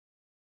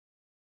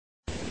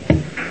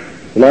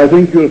Well, I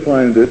think you'll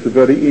find this a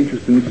very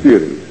interesting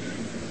series.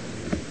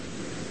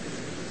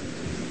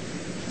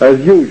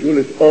 As usual,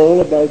 it's all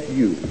about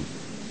you.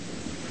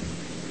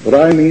 But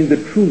I mean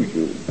the true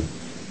you.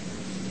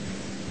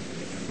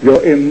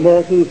 Your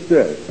immortal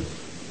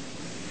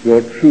self.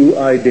 Your true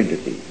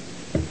identity.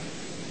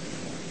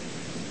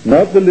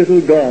 Not the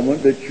little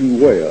garment that you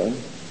wear,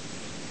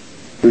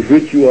 with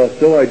which you are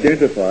so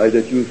identified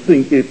that you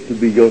think it to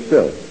be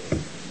yourself.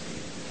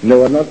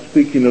 No, I'm not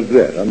speaking of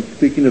that. I'm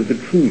speaking of the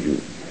true you.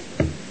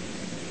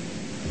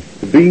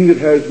 The being that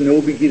has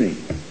no beginning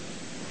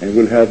and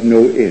will have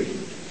no end.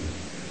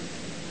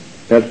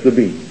 That's the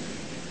being.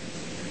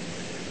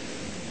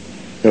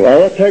 Now,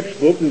 our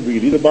textbook is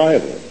really the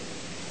Bible.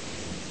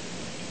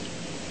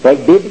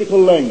 But biblical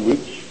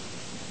language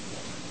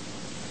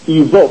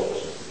evokes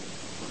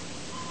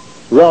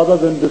rather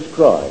than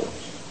describes.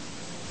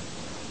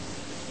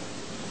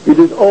 It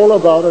is all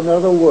about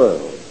another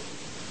world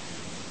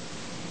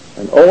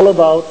and all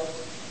about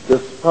the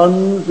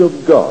sons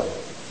of God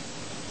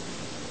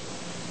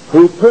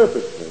who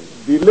purposely,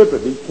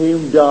 deliberately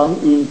came down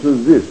into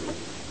this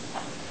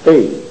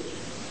age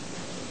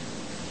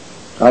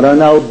and are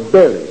now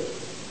buried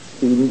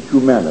in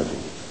humanity.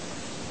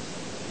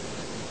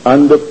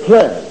 And the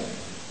plan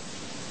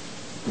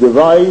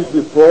devised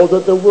before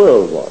that the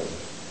world was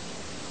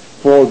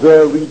for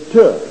their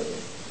return,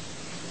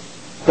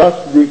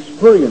 thus the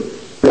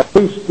experience, the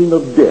tasting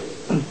of death,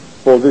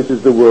 for this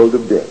is the world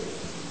of death.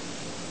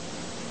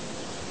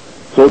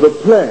 So the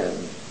plan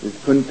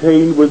is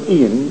contained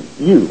within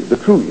you, the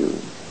true you,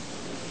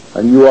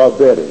 and you are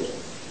buried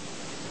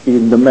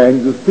in the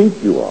man you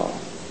think you are.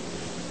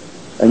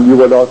 And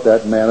you are not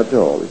that man at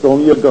all. It's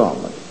only a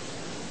garment,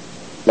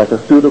 like a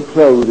suit of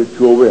clothes that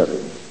you're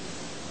wearing.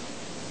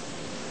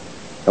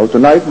 Now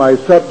tonight my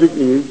subject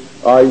is,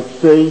 I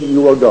say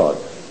you are God.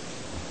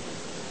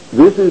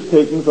 This is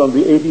taken from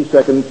the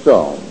 82nd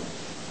Psalm.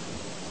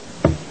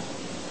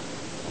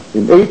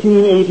 In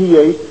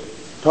 1888,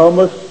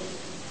 Thomas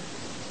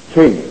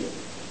Caney,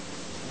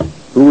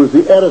 who was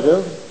the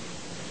editor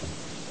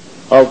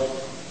of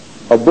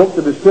a book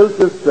that is still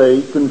to this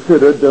day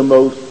considered the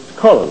most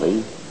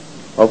scholarly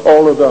of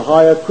all of the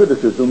higher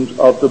criticisms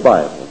of the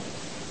Bible,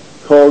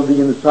 called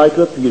the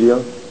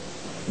Encyclopedia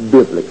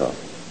Biblica.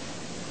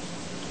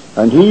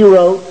 And he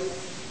wrote,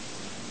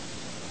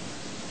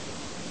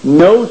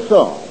 no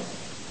song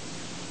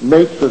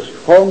makes a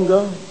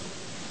stronger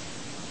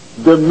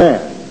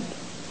demand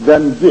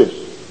than this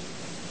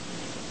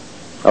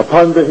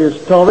upon the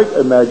historic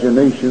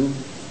imagination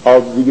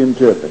of the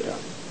interpreter.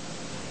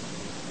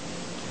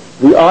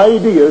 The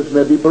ideas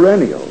may be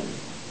perennial,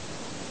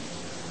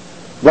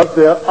 but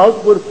their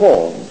outward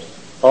forms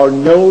are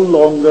no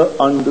longer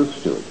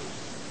understood.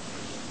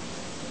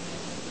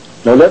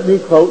 Now let me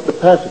quote the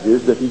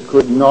passages that he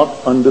could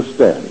not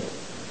understand.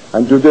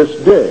 And to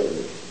this day,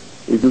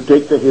 if you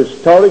take the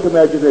historic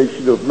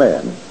imagination of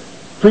man,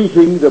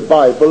 treating the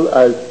Bible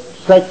as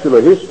secular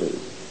history,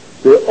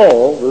 they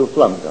all will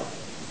flounder.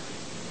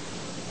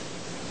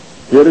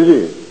 Here it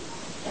is.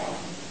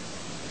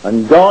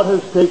 And God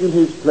has taken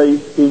his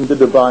place in the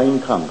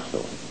divine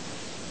council.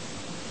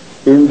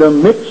 In the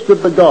midst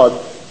of the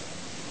gods,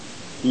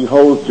 he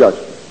holds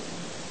judgment.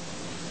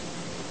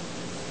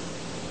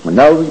 And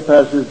now he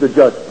passes the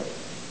judgment.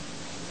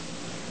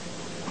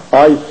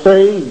 I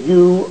say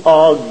you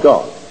are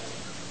God,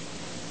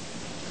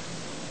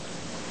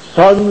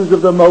 sons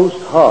of the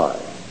Most High,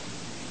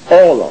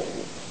 all of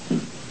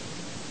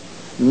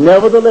you.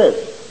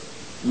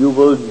 Nevertheless, you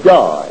will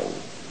die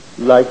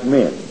like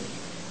men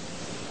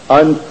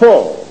and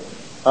fall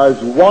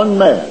as one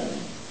man,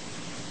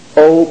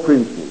 O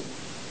princes.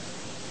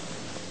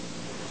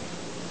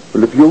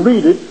 Well, if you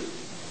read it,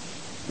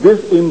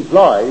 this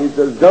implies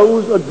that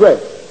those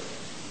addressed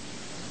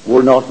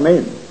were not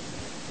men.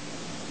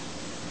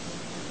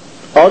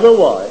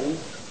 Otherwise,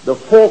 the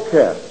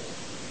forecast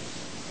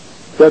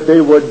that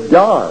they would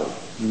die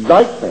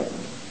like men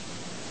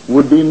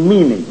would be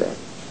meaningless.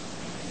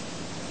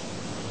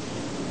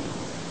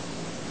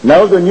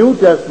 Now the New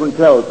Testament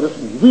tells us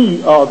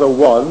we are the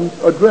ones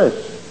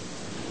addressed.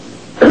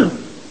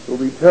 So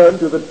we turn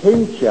to the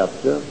 10th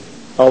chapter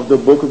of the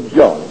book of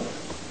John.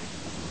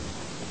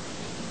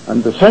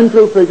 And the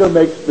central figure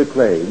makes the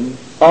claim,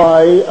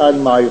 I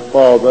and my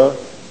Father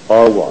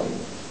are one.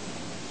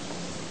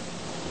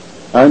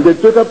 And they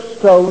took up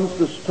stones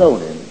to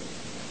stone him.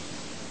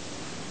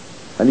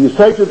 And he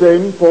said to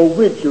them, for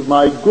which of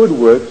my good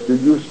works do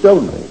you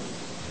stone me?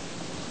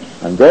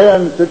 And they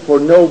answered, for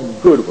no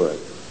good work,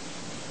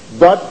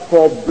 but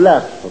for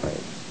blasphemy.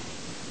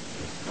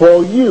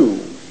 For you,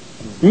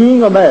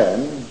 being a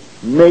man,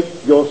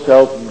 make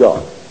yourself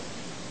God.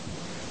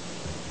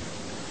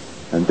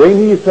 And then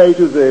he said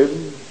to them,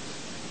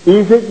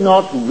 is it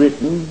not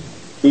written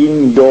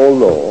in your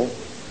law,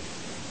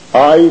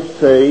 I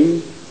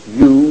say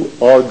you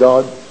are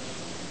God?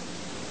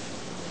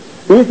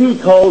 If he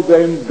called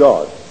them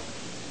God,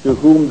 to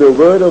whom the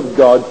word of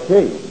God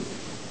came,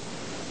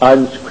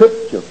 and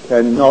Scripture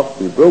cannot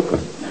be broken,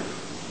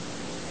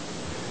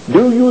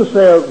 do you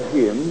say of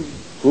him,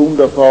 whom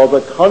the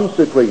Father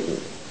consecrated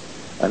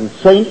and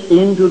sent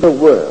into the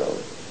world,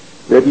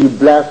 that he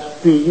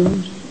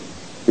blasphemes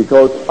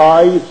because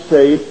I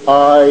say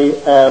I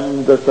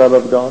am the Son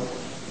of God?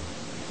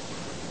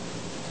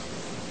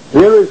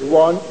 Here is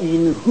one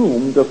in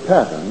whom the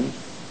pattern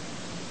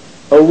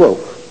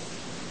awoke.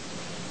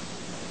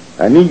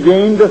 And he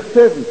gained the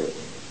certainty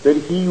that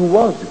he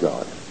was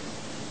God,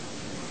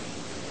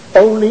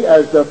 only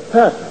as the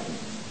pattern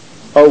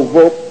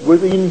awoke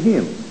within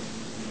him.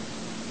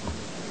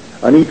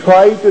 And he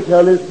tried to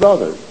tell his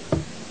brothers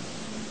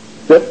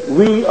that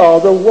we are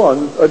the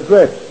ones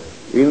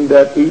addressed in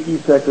that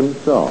 82nd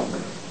Psalm,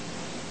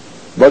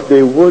 but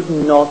they would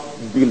not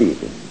believe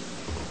him.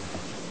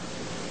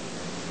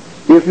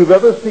 If you've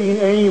ever seen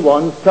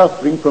anyone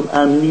suffering from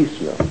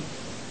amnesia,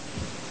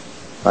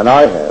 and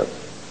I have,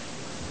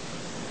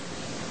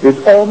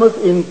 it's almost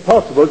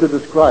impossible to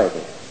describe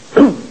it.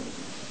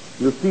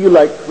 You feel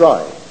like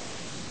crying.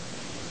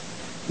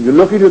 You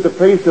look into the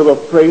face of a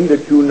friend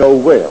that you know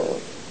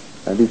well,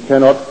 and he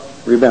cannot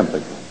remember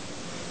you.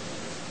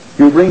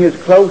 You bring his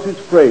closest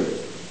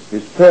friends,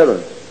 his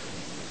parents,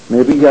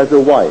 maybe he has a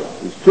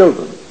wife, his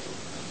children,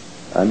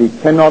 and he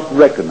cannot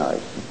recognize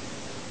them.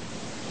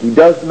 He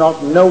does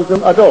not know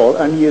them at all,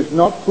 and he is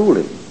not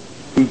fooling.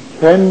 He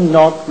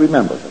cannot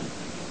remember them.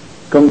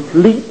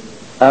 Complete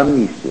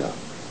amnesia.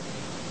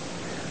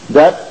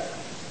 That's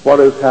what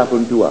has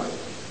happened to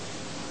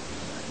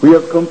us. We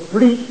have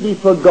completely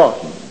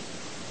forgotten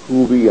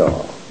who we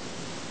are.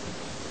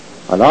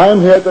 And I am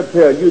here to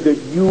tell you that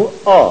you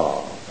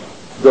are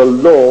the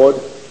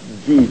Lord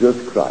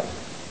Jesus Christ.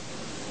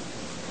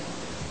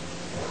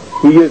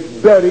 He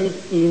is buried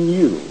in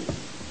you.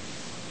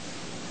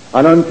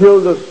 And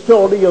until the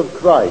story of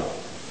Christ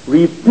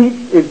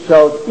repeats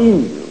itself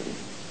in you,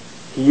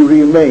 he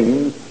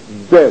remains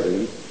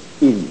buried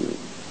in you.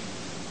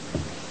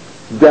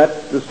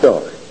 That's the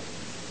story.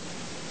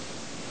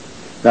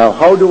 Now,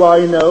 how do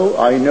I know?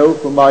 I know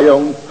from my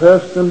own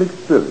personal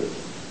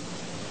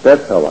experience.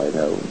 That's how I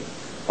know.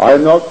 I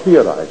am not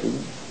theorizing.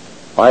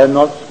 I am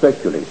not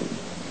speculating.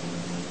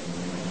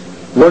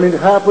 When it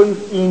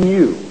happens in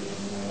you,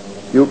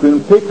 you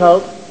can pick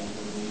out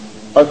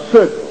a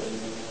circle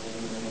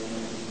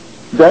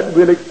that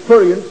will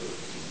experience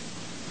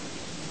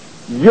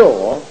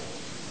your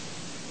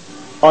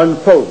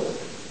unfoldment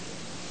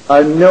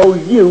and know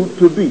you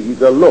to be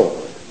the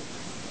Lord.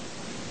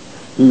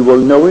 He will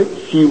know it,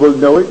 she will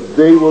know it,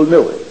 they will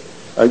know it.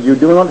 And you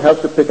do not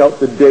have to pick out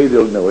the day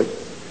they'll know it.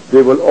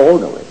 They will all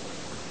know it.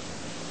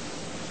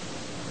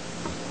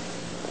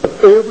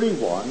 But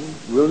everyone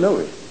will know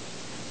it.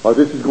 Or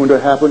this is going to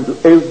happen to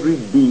every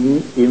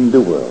being in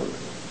the world.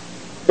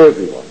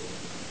 Everyone.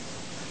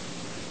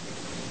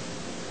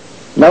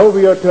 Now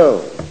we are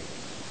told,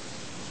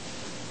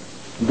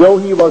 though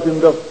he was in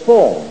the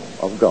form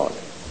of God,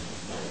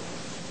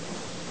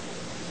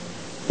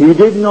 he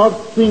did not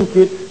think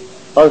it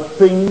a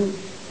thing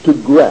to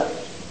grasp,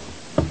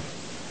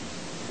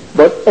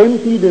 but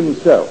emptied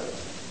himself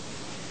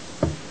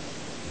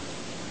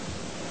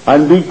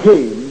and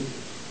became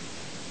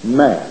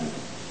man,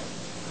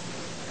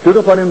 took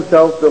upon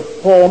himself the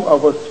form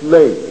of a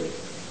slave,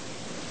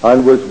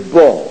 and was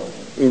born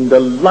in the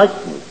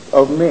likeness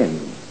of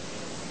men.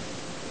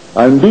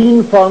 And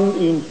being found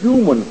in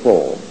human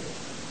form,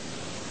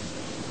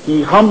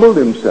 he humbled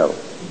himself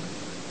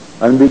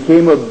and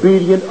became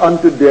obedient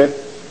unto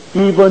death,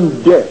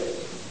 even death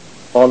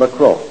on a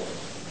cross.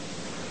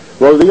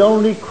 Well, the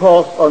only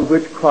cross on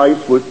which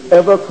Christ was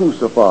ever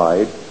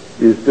crucified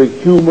is the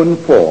human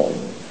form.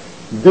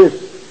 This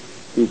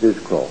is his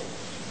cross.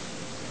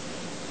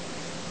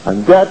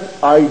 And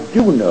that I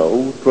do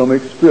know from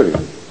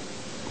experience.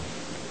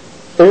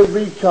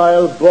 Every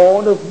child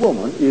born of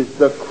woman is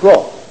the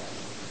cross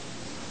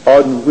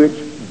on which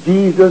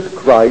Jesus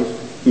Christ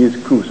is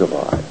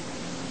crucified,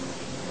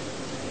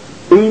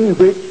 in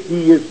which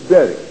he is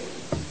buried,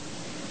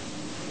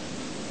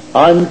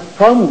 and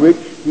from which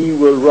he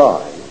will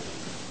rise,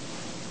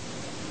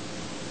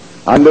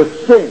 and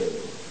ascend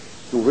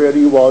to where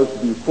he was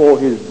before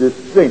his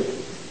descent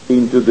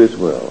into this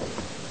world.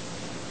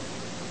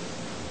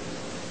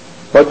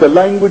 But the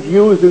language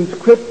used in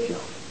Scripture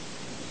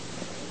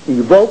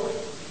evokes,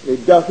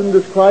 it doesn't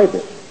describe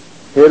it.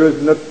 Here is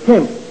an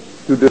attempt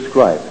to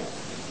describe it.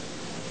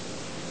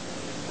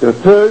 The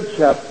 3rd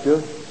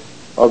chapter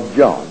of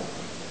John.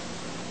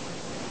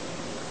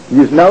 He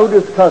is now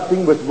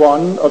discussing with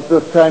one of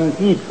the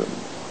Sanhedrin.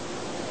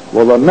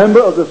 Well, a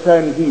member of the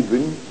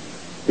Sanhedrin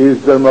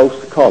is the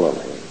most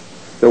scholarly,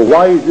 the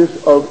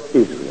wisest of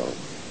Israel,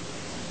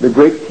 the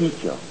great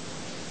teacher,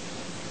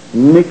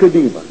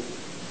 Nicodemus.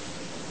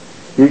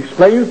 He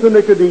explains to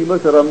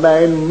Nicodemus that a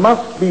man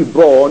must be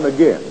born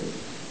again.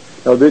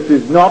 Now, this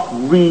is not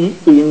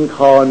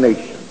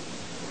reincarnation.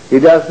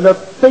 It has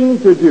nothing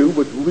to do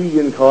with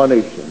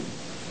reincarnation.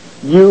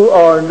 You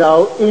are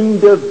now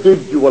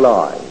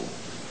individualized,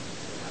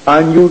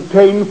 and you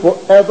tend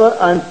forever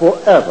and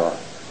forever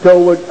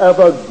toward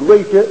ever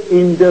greater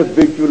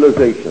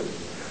individualization.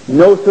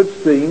 No such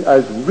thing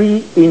as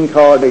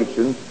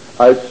reincarnation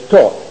as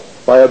taught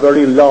by a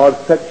very large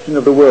section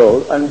of the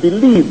world and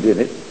believed in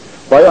it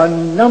by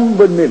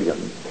unnumbered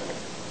millions.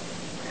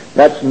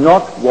 That's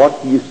not what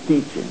he is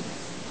teaching.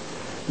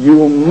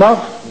 You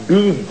must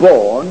be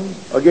born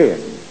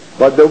again.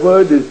 But the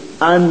word is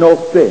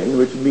anothen,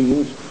 which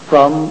means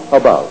from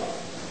above.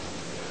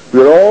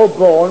 We're all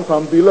born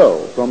from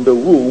below, from the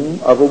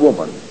womb of a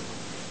woman.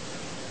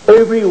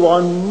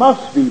 Everyone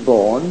must be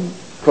born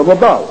from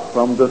above,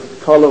 from the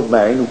skull of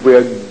man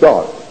where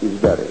God is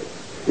buried.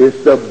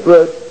 It's the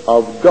birth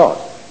of God.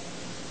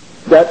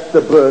 That's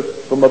the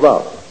birth from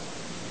above.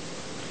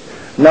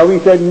 Now he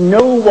said,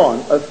 no one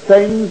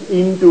ascends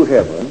into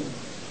heaven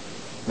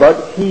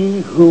but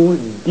he who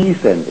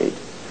descended.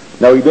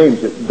 Now he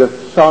names it the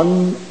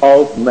Son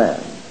of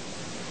Man.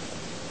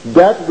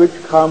 That which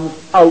comes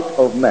out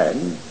of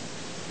man,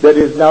 that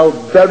is now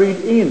buried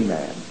in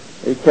man.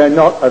 It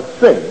cannot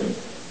ascend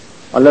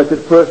unless it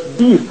first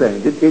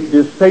descended. It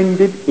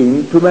descended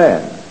into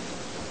man.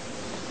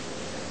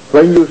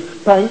 When you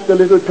spank the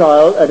little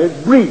child and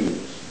it breathes,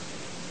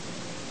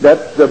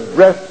 that's the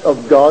breath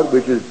of God,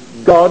 which is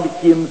God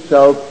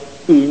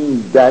himself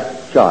in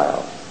that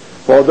child.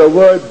 For the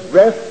word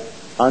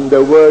breath and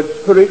the word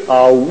spirit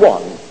are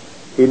one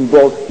in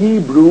both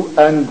Hebrew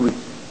and Greek.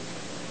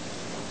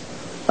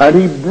 And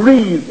he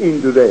breathed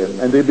into them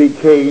and they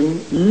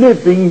became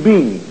living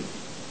beings.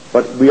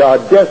 But we are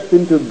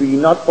destined to be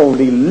not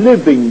only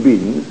living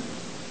beings,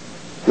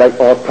 like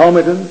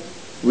automatons,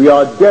 we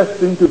are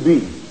destined to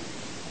be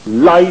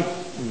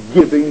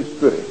life-giving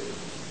spirits.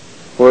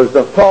 For as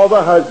the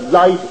Father has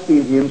life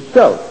in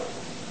himself,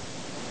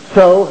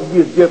 so he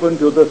is given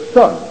to the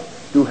Son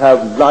to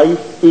have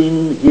life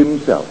in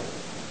himself.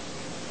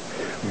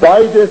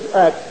 By this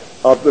act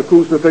of the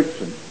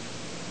crucifixion,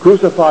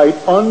 crucified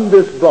on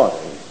this body,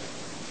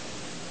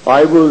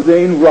 I will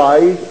then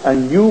rise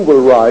and you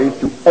will rise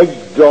to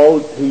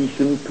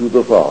exaltation to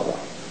the Father.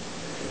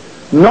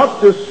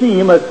 Not to see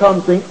him as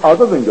something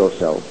other than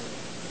yourself,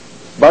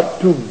 but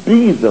to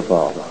be the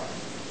Father.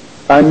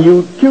 And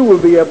you too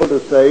will be able to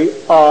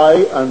say,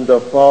 I and the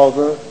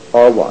Father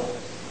are one.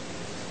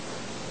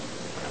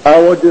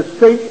 Our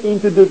descent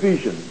into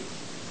division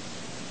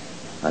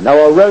and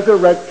our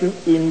resurrection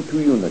into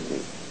unity.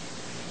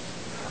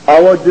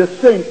 Our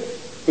descent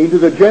into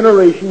the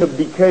generation of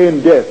decay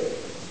and death,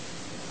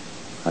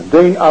 and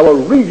then our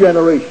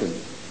regeneration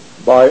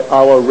by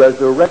our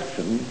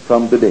resurrection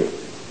from the dead.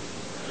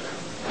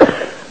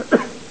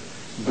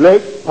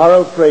 Blake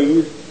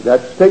paraphrased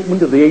that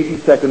statement of the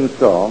 82nd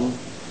Psalm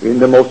in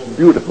the most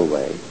beautiful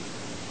way.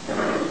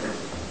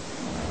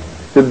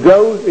 To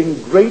those in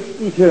great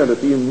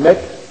eternity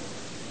met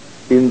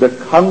in the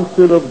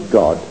counsel of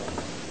God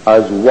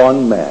as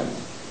one man.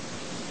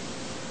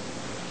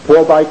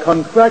 For by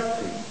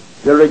contracting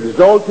their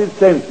exalted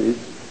senses,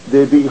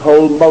 they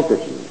behold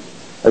multitudes,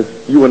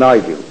 as you and I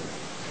do.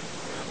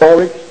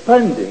 Or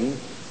expanding,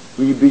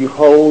 we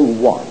behold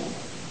one.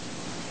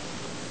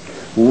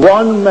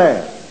 One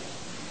man.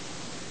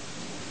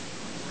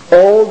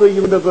 All the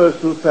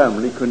universal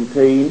family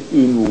contained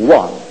in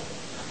one.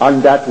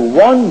 And that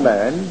one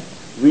man,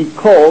 we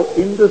call,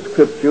 in the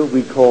scripture,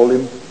 we call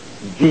him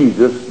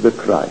Jesus the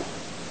Christ.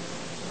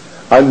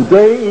 And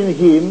they in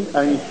him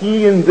and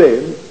he in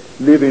them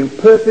live in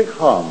perfect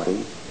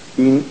harmony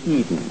in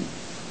Eden,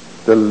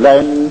 the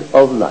land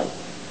of life.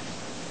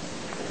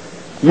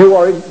 You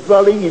are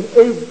dwelling in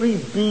every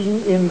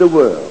being in the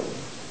world,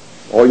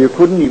 or you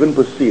couldn't even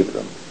perceive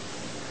them.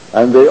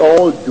 And they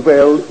all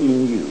dwell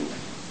in you.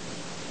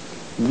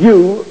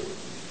 You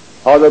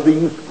are the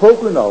being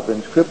spoken of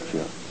in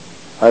Scripture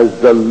as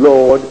the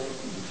Lord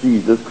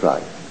Jesus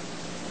Christ.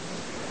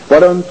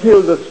 But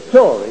until the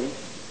story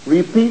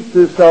repeats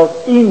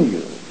itself in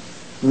you,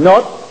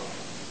 not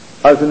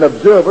as an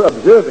observer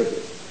observing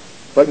it,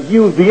 but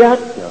you, the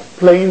actor,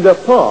 playing the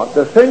part,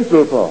 the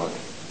central part,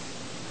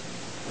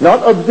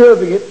 not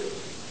observing it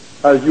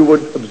as you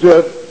would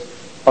observe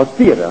a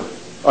theater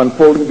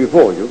unfolding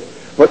before you,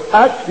 but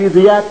actually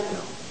the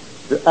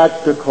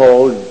actor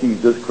called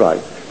Jesus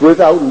Christ,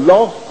 without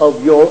loss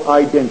of your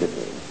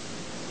identity.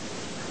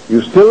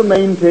 You still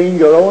maintain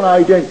your own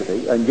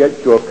identity, and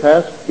yet you're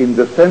cast in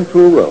the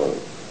central role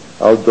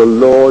of the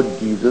Lord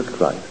Jesus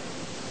Christ.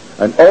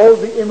 And all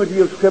the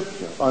imagery of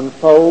Scripture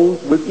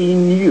unfolds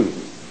within you,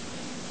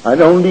 and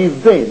only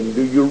then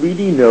do you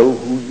really know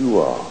who you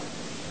are.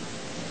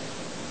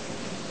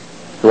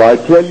 So I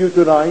tell you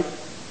tonight,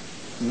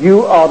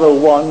 you are the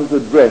ones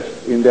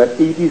addressed in that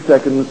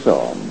 82nd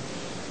Psalm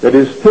that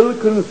is still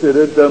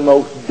considered the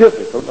most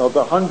difficult of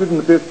the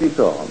 150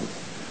 Psalms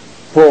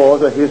for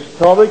the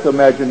historic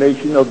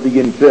imagination of the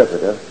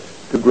interpreter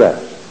to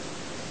grasp.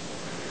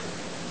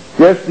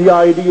 Yes, the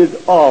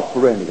ideas are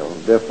perennial.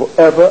 They're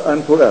forever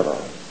and forever.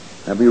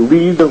 And we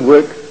read the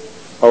works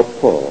of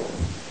Paul.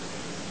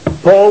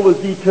 Paul was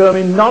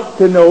determined not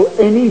to know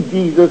any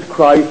Jesus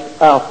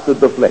Christ after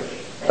the flesh,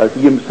 as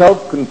he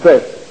himself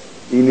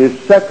confessed in his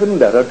second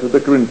letter to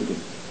the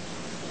Corinthians.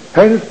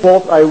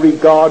 Henceforth I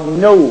regard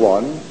no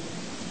one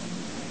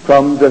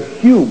from the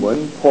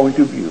human point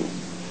of view.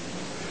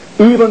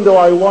 Even though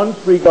I once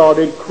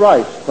regarded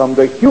Christ from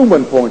the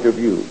human point of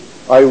view,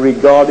 I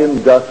regard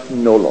him thus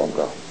no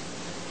longer.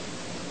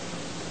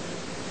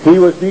 He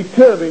was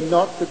determined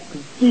not to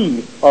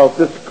conceive of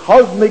this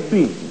cosmic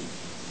being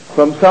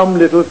from some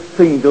little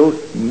single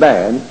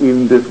man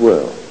in this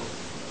world.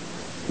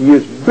 He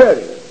is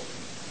buried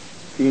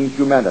in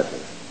humanity.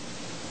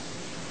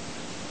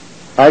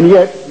 And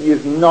yet he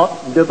is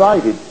not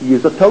divided. He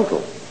is a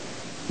total.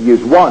 He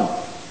is one.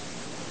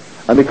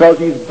 And because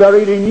he's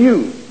buried in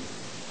you,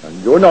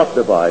 and you're not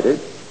divided,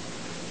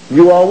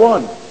 you are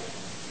one.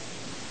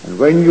 And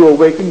when you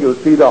awaken, you'll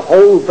see the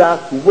whole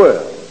vast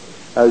world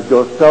as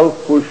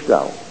yourself pushed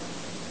out.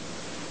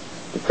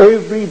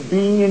 Every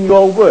being in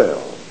your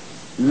world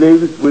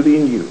lives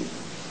within you.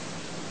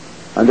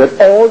 And that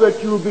all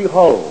that you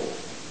behold,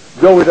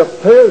 though it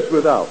appears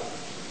without,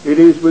 it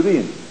is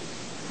within,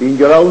 in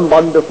your own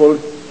wonderful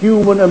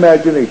human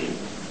imagination,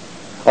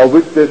 of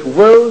which this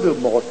world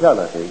of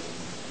mortality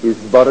is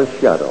but a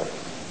shadow.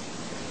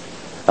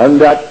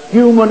 And that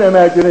human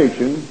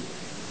imagination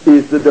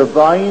is the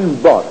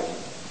divine body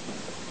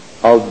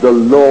of the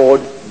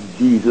Lord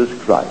Jesus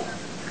Christ.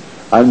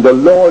 And the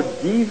Lord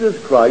Jesus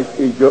Christ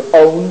is your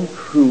own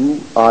true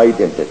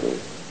identity.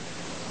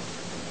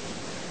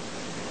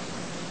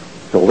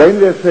 So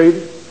when they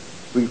say,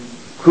 we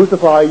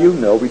crucify you,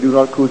 no, we do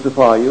not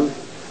crucify you.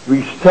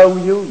 We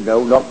stone you,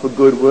 no, not for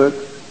good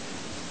works.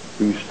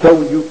 We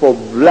stone you for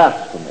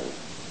blasphemy.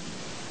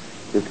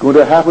 It's going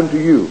to happen to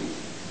you.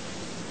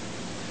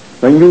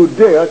 When you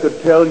dare to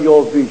tell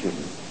your vision,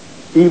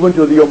 even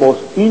to your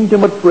most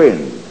intimate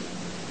friends,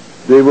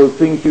 they will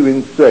think you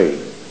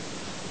insane.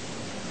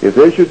 If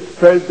they should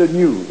spread the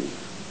news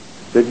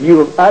that you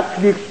have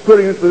actually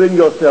experienced within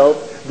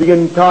yourself the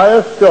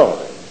entire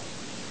story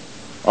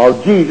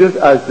of Jesus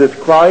as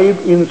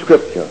described in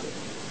Scripture,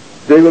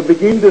 they will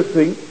begin to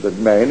think that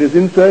man is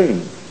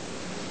insane.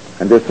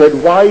 And they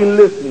said, why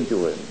listen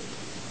to him?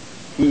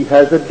 He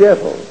has a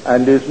devil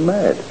and is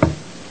mad.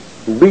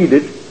 Read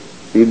it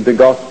in the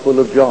Gospel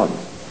of John.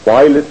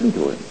 Why listen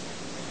to him?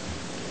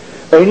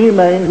 Any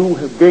man who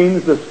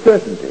gains the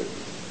certainty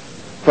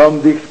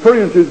from the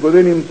experiences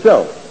within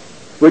himself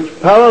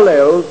which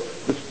parallels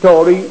the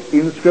story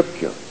in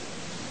Scripture,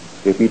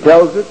 if he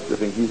tells it, they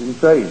think he's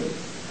insane.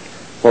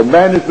 For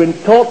man has been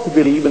taught to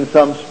believe in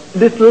some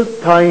little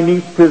tiny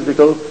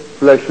physical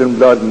flesh and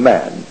blood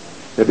man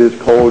that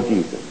is called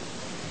Jesus.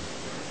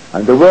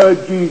 And the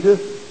word Jesus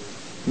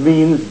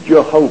means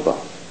Jehovah.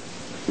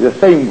 The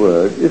same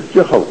word is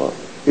Jehovah.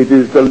 It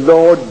is the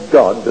Lord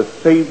God, the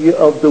Savior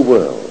of the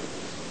world.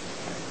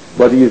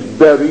 But he is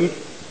buried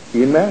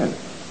in man.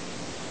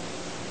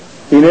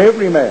 In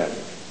every man.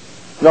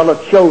 Not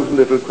a chosen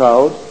little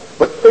crowd,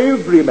 but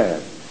every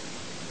man.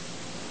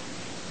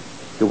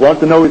 You want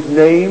to know his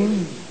name?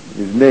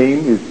 His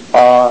name is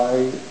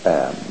I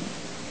Am.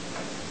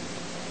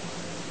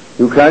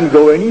 You can't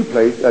go any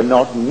place and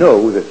not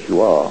know that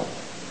you are.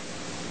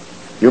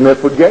 You may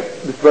forget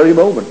this very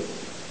moment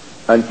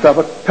and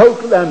suffer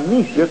total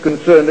amnesia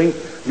concerning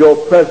your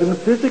present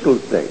physical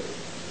state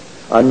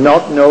and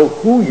not know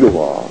who you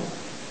are,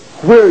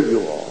 where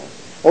you are,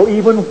 or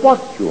even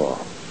what you are.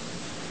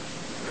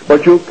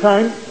 But you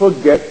can't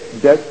forget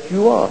that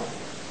you are.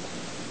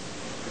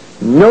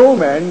 No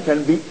man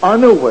can be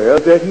unaware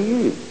that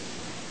he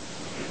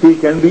is. He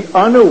can be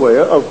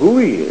unaware of who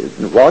he is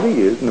and what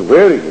he is and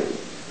where he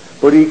is,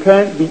 but he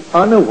can't be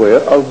unaware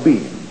of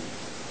being.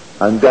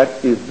 And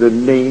that is the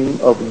name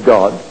of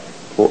God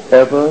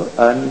forever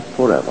and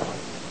forever.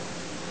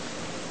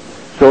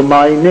 So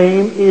my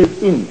name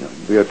is in him,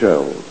 we are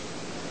told.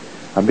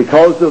 And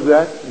because of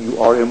that, you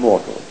are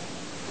immortal.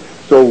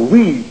 So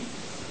we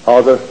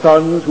are the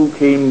sons who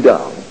came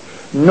down,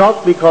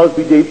 not because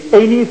we did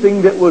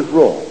anything that was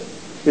wrong.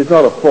 It's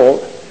not a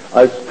fault,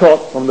 as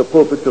taught from the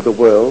pulpits of the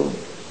world.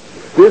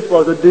 This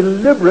was a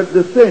deliberate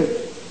descent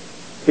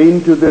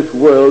into this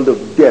world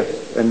of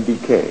death and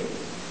decay,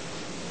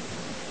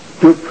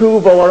 to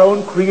prove our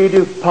own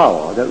creative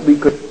power that we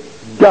could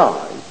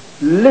die,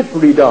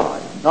 literally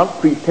die, not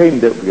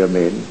pretend that we are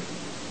men.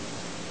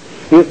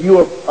 If you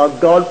are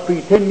God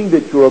pretending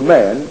that you're a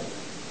man,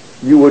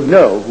 you would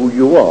know who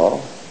you are,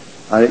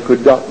 and it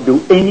could not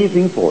do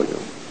anything for you.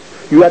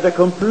 You had to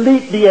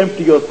completely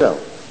empty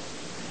yourself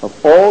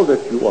of all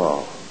that you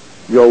are,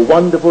 your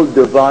wonderful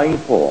divine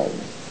form,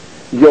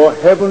 your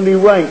heavenly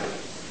rank,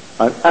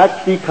 and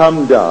actually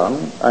come down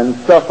and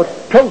suffer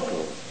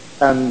total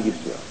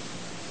amnesia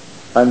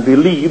and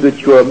believe that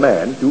you're a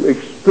man to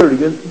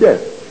experience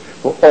death,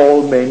 for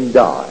all men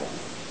die.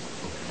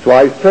 So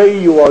I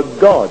say you are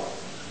God's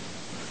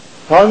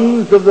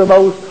sons of the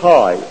Most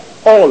High,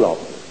 all of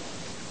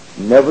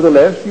you.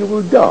 Nevertheless, you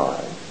will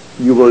die.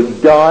 You will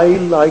die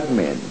like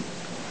men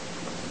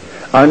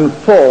and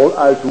fall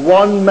as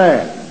one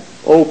man,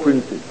 O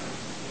princes,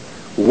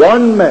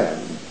 one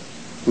man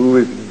who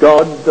is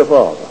God the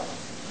Father,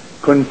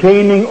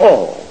 containing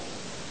all,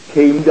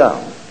 came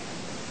down.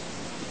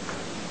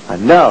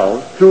 And now,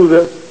 through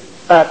the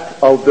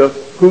act of the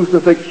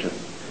crucifixion,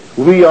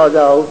 we are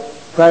now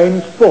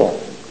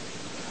transformed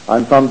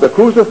And from the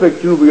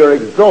crucifixion we are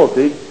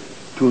exalted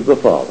to the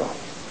Father.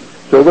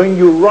 So when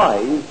you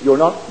rise, you're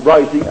not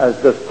rising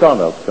as the Son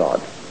of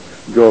God.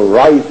 You're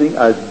rising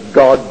as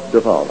God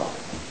the Father.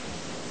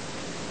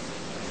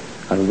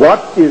 And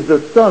what is the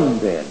Son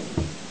then?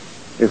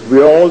 If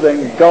we're all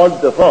then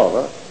God the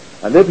Father,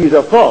 and if he's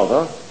a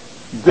Father,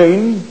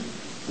 then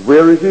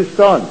where is his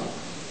Son?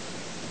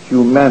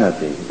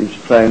 Humanity is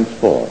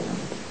transformed.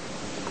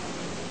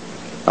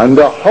 And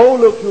the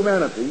whole of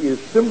humanity is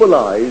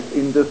symbolized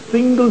in the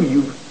single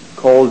youth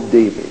called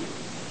David.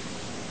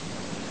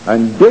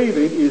 And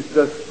David is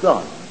the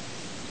son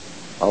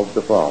of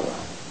the Father.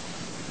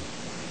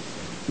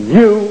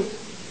 You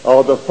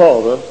are the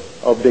father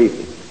of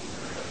David.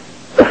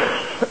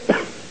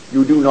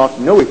 You do not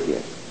know it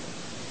yet,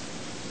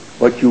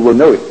 but you will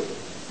know it.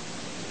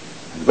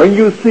 When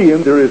you see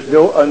him, there is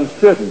no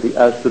uncertainty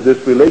as to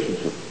this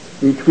relationship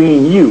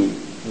between you,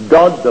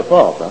 God the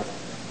Father,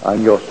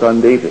 and your son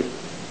David.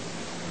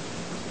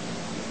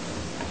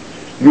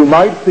 You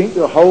might think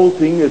the whole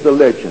thing is a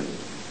legend.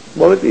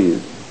 Well, it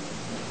is.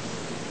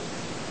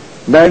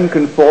 Man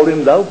can fall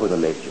in love with a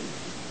legend.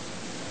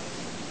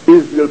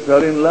 Israel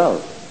fell in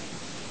love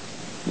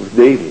with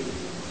David.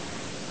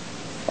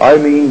 I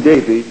mean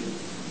David,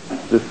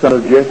 the son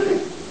of Jesse.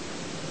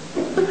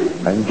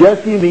 And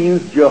Jesse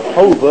means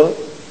Jehovah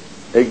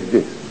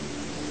exists.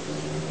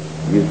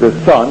 He is the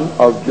son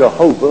of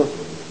Jehovah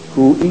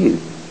who is.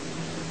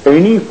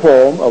 Any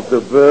form of the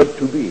verb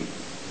to be,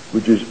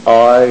 which is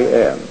I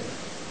am.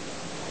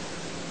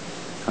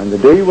 And the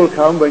day will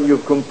come when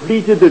you've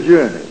completed the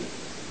journey.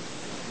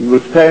 He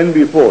will stand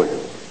before you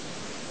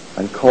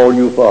and call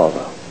you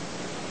Father.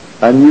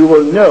 And you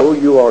will know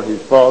you are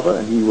his Father,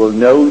 and he will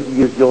know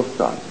he is your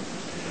Son.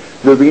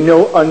 There will be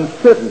no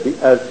uncertainty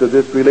as to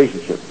this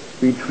relationship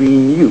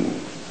between you,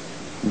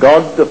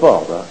 God the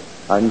Father,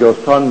 and your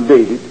son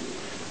David,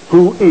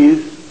 who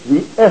is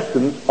the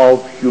essence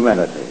of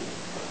humanity.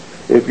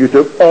 If you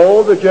took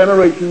all the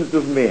generations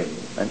of men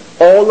and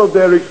all of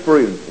their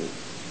experiences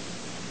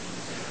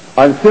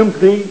and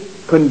simply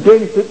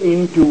condense it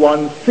into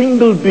one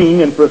single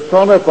being and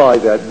personify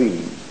that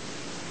being,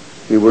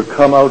 it would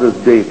come out as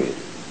David.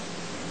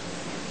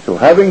 So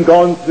having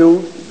gone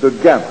through the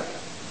gamut,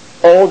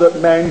 all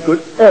that man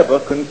could ever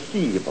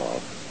conceive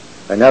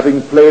of, and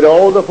having played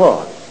all the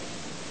parts,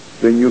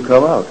 then you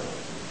come out.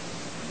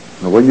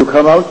 And when you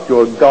come out,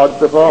 you're God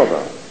the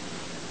Father,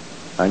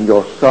 and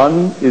your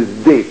son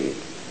is David,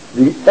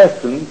 the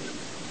essence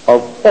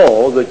of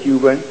all that you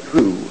went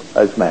through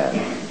as man.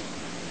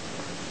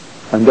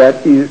 And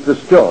that is the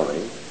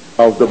story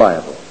of the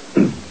Bible.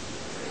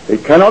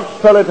 It cannot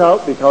spell it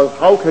out, because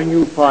how can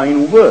you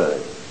find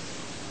words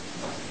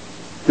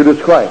to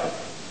describe it?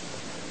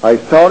 I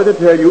started to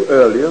tell you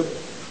earlier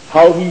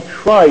how he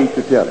tried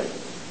to tell it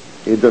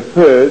in the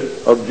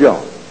 3rd of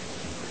John.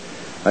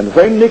 And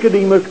when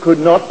Nicodemus could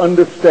not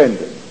understand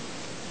it,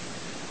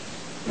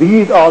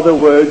 these are the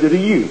words that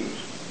he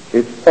used.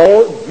 It's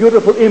all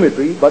beautiful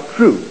imagery, but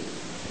true.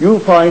 You'll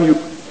find,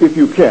 if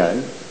you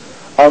can,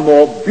 a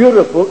more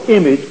beautiful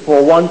image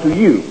for one to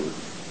use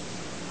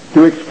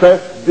to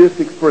express this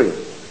experience.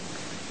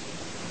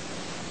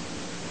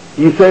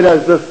 He said,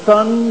 as the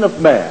Son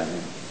of Man,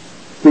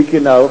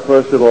 speaking now,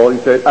 first of all, he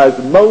said,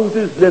 as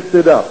Moses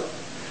lifted up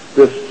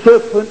the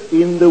serpent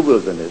in the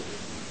wilderness,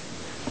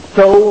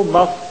 so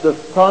must the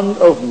Son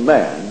of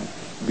Man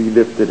be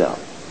lifted up.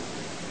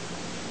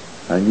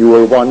 And you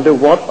will wonder,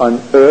 what on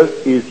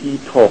earth is he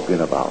talking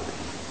about?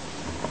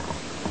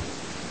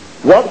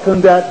 What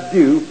can that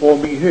do for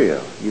me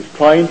here? He's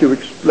trying to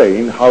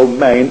explain how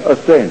man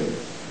ascends.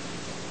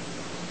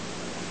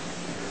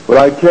 But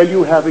I tell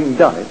you, having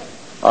done it,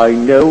 I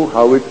know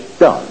how it's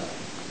done.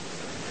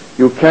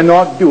 You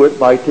cannot do it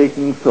by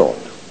taking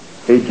thought.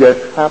 It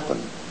just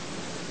happens.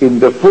 In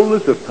the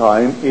fullness of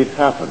time, it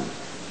happens.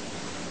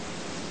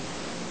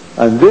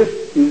 And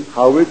this is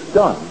how it's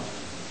done.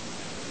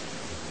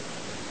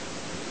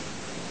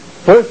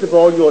 First of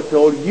all, you're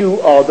told you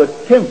are the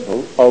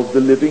temple of the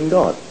living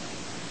God.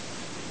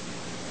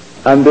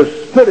 And the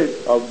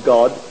Spirit of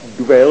God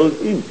dwells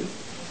in you.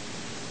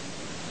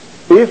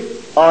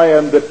 If I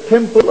am the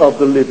temple of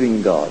the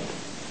living God,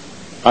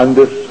 and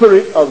the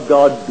Spirit of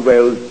God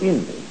dwells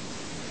in me,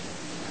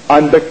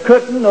 and the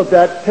curtain of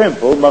that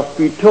temple must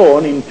be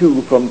torn in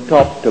two from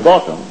top to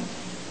bottom,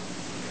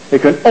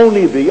 it can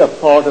only be a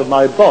part of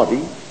my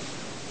body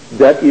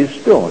that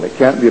is torn. It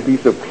can't be a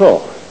piece of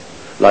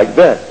cloth like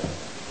that.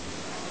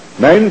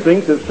 Man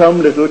thinks that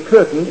some little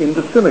curtain in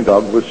the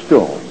synagogue was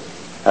torn.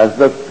 Has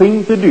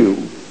nothing to do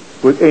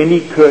with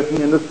any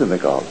curtain in the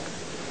synagogue.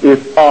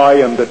 If I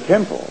am the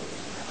temple,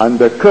 and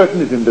the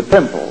curtain is in the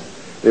temple,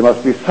 there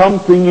must be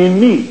something in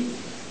me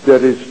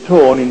that is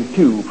torn in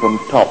two from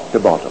top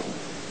to bottom,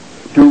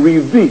 to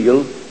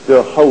reveal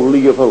the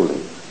Holy of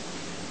Holies.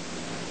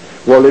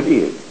 Well, it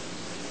is.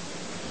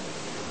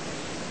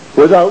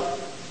 Without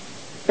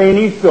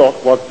any thought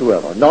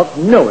whatsoever, not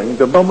knowing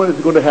the moment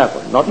it's going to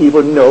happen, not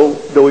even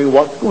knowing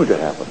what's going to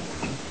happen.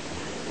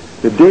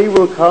 The day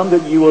will come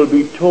that you will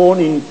be torn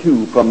in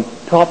two from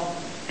top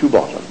to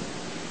bottom.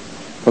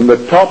 from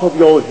the top of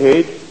your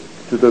head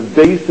to the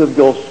base of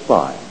your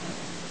spine.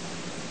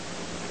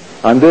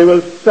 And they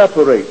will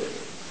separate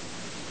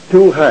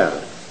two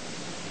hairs.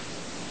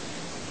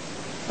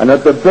 And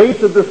at the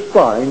base of the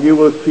spine you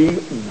will see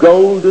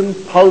golden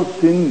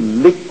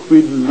pulsing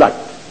liquid light.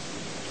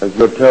 As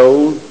you're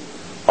told,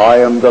 I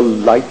am the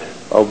light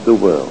of the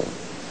world.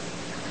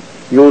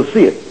 You'll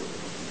see it.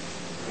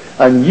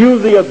 And you,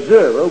 the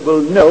observer,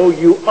 will know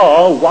you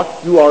are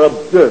what you are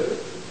observing.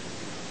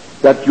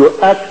 That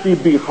you're actually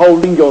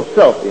beholding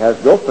yourself. It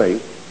has no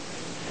face.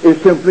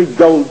 It's simply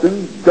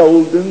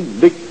golden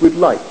liquid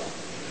light.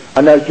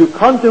 And as you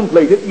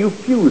contemplate it, you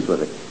fuse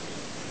with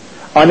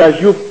it. And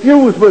as you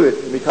fuse with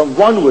it and become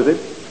one with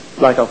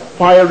it, like a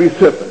fiery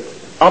serpent,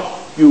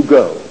 up you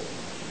go.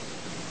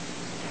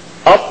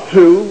 Up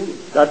to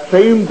that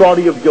same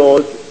body of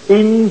yours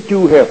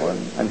into heaven.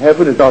 And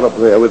heaven is not up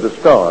there where the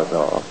stars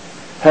are.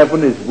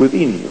 Heaven is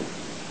within you.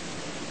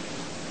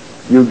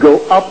 You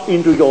go up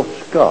into your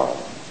skull,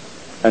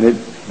 and it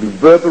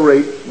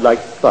reverberates like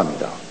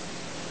thunder.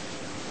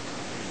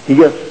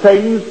 He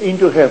ascends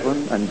into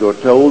heaven, and you're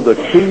told the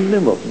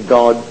kingdom of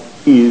God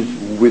is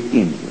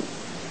within you.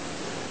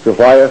 So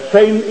if I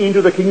ascend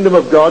into the kingdom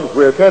of God,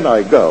 where can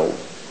I go?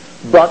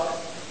 But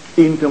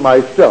into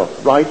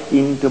myself, right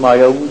into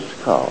my own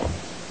skull.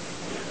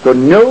 So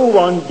no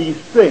one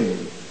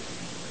descends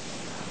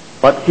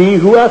but he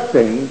who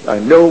ascends,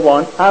 and no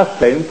one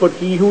ascends but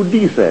he who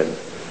descends.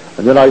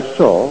 And then I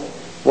saw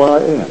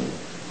what I am.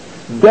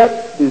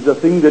 That is the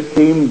thing that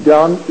came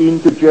down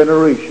into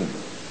generation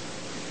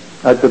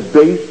at the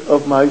base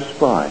of my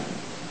spine.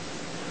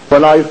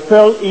 When I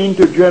fell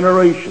into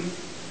generation,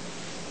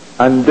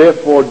 and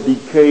therefore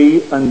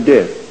decay and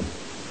death.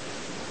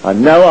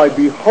 And now I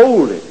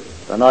behold it,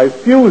 and I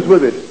fuse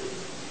with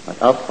it,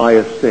 and up I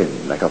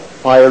ascend like a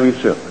fiery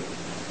serpent.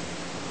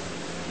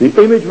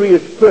 The imagery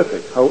is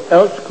perfect. How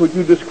else could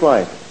you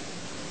describe it?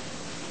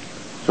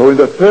 So in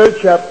the 3rd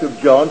chapter of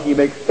John, he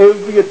makes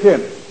every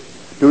attempt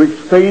to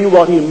explain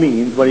what he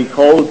means when he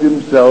calls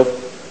himself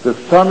the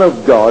Son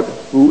of God,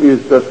 who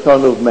is the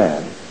Son of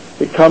Man.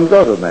 It comes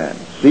out of man,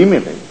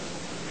 seemingly.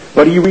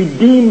 But he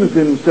redeems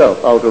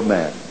himself out of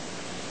man.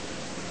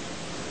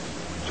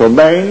 So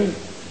man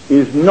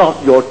is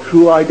not your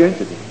true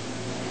identity.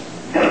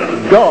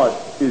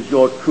 God is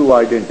your true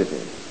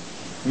identity.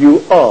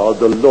 You are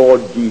the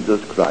Lord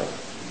Jesus Christ.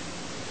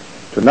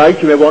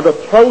 Tonight you may want to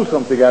throw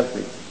something at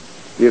me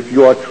if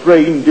you are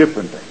trained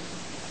differently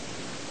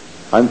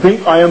and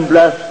think I am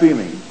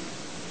blaspheming.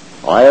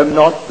 I am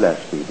not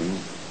blaspheming.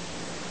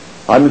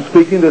 I'm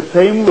speaking the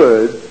same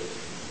words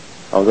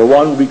of the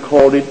one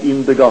recorded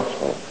in the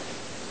gospel.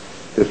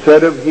 It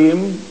said of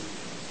him,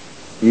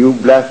 you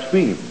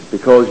blaspheme,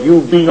 because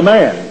you being a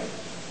man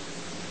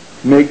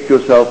make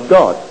yourself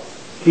God.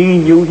 He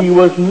knew he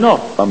was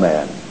not a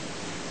man.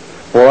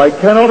 For I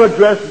cannot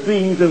address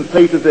beings and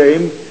say to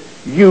them,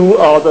 you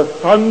are the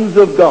sons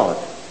of God,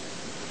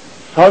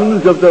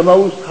 sons of the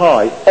Most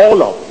High,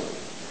 all of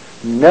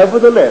you.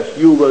 Nevertheless,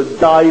 you will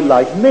die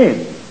like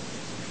men.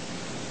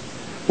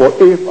 For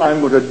if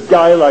I'm going to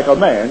die like a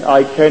man,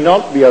 I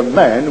cannot be a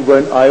man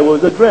when I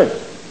was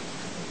addressed.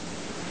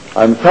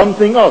 I'm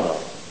something other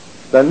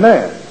than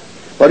man.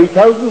 But he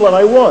tells me what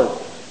I was.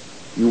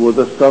 You were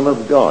the Son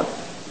of God.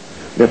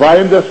 And if I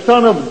am the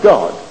Son of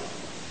God,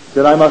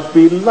 then I must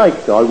be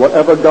like God,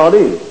 whatever God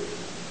is.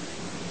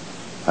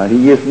 And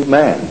he isn't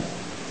man.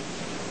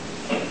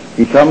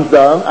 He comes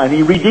down and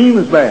he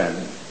redeems man.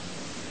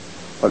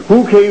 But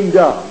who came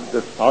down?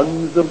 The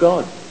sons of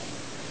God.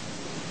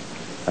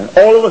 And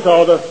all of us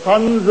are the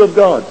sons of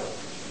God.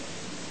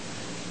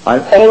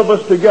 And all of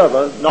us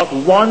together, not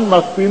one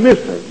must be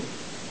missing,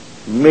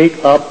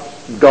 make up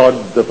God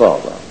the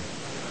Father.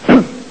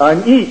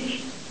 And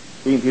each,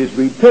 in his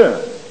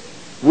return,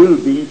 will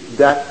be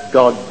that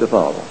God the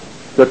Father.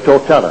 The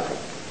totality.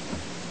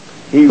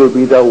 He will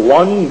be the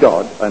one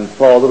God and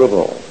Father of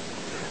all.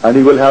 And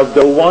he will have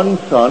the one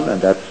Son,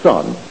 and that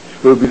Son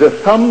will be the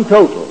sum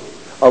total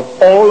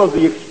of all of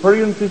the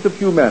experiences of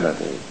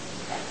humanity,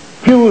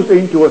 fused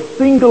into a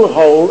single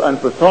whole and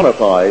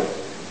personified,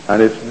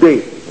 and it's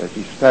David as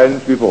he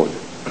stands before you.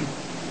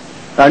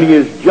 And he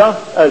is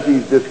just as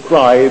he's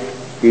described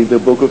in the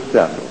book of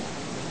Samuel.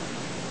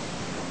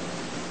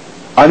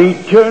 An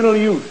eternal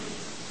youth.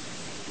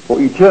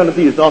 For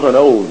eternity is not an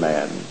old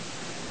man.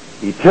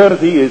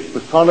 Eternity is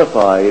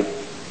personified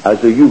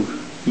as a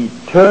youth.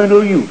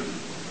 Eternal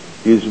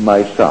youth is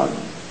my son.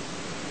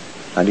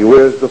 And he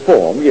wears the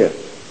form, yes.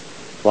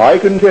 For I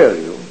can tell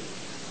you,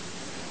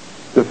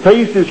 the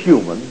face is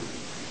human,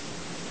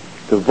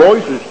 the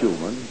voice is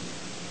human,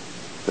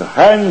 the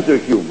hands are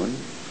human,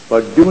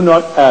 but do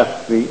not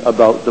ask me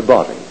about the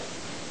body.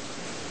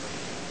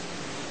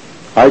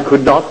 I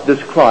could not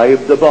describe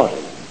the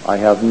body. I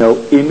have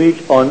no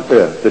image on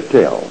earth to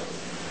tell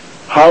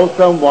how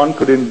someone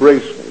could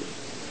embrace me,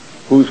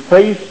 whose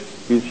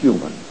face is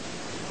human,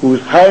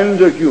 whose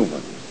hands are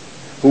human,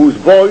 whose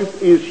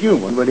voice is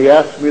human when he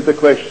asked me the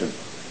question.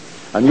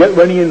 And yet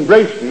when he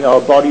embraced me,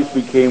 our bodies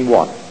became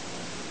one.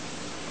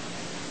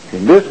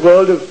 In this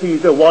world of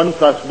Caesar, 1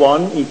 plus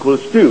 1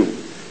 equals 2.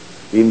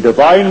 In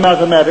divine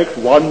mathematics,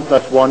 1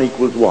 plus 1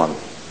 equals 1.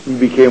 We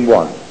became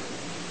one.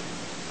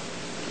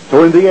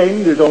 So in the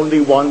end, there's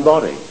only one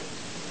body,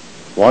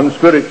 one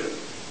Spirit,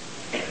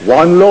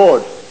 one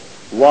Lord,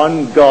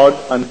 one God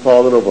and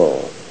Father of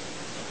all.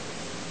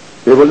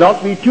 There will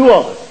not be two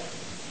of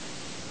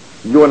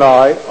us. You and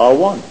I are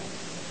one.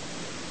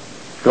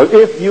 Because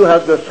if you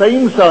have the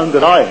same Son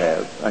that I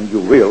have, and you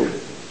will,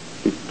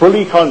 be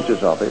fully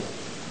conscious of it,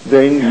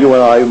 then you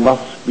and I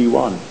must be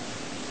one.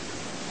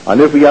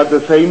 And if we have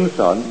the same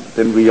Son,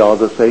 then we are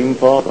the same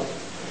Father.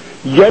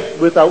 Yet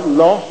without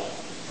loss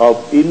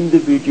of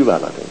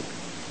individuality.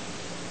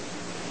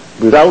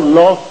 Without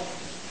loss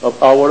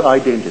of our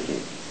identity.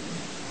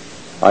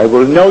 I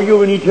will know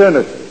you in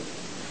eternity,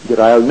 yet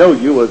I'll know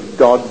you as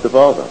God the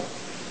Father.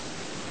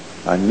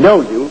 And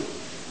know you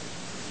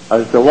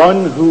as the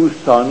one whose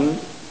Son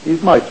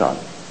is my Son.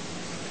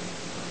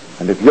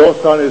 And if your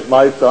Son is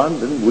my Son,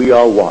 then we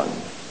are one.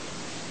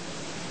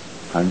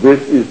 And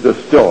this is the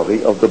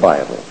story of the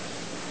Bible.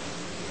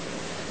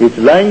 Its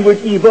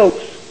language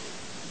evokes,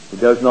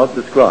 it does not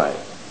describe.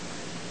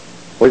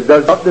 For it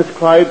does not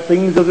describe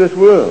things of this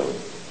world.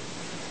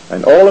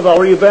 And all of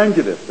our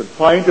evangelists are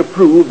trying to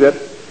prove that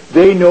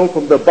they know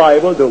from the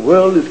Bible the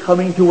world is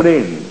coming to an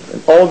end.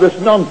 And all this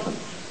nonsense.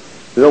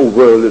 No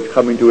world is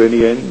coming to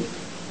any end.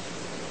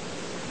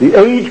 The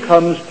age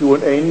comes to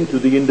an end to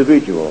the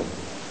individual.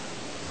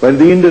 When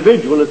the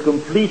individual has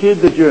completed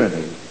the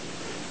journey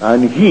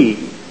and he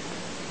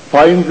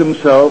finds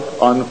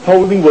himself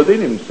unfolding within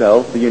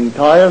himself the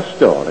entire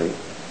story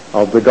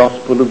of the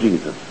gospel of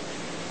Jesus.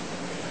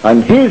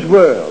 And his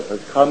world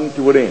has come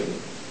to an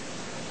end.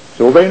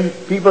 So when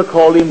people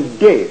call him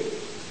dead,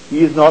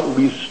 he is not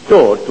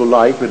restored to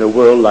life in a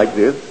world like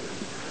this,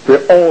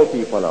 where all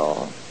people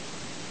are.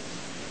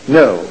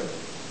 No.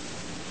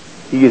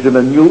 He is in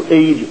a new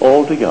age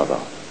altogether,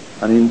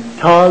 an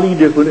entirely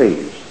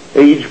different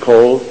age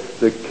called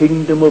the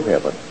kingdom of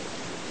heaven,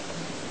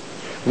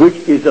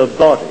 which is a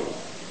body.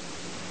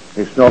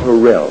 It's not a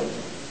realm.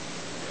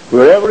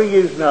 Wherever he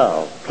is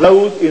now,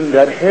 clothed in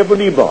that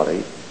heavenly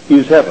body,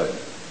 is heaven.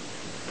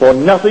 For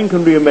nothing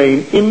can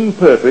remain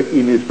imperfect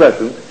in his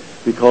presence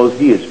because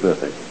he is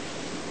perfect.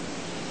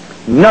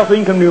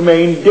 Nothing can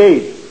remain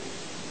dead.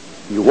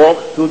 He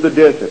walks through the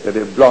desert and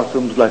it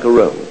blossoms like a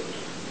rose.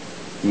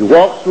 He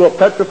walks through a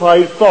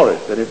petrified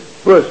forest and it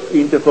bursts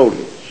into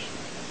foliage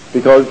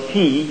because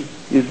he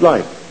is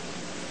life.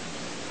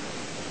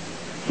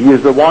 He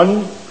is the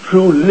one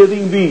true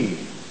living being.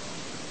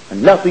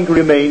 And nothing can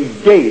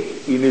remain dead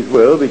in his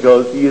world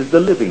because he is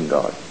the living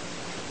God.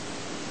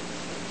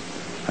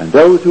 And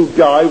those who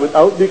die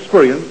without the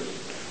experience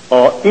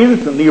are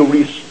instantly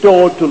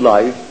restored to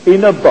life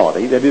in a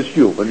body that is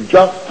human,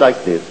 just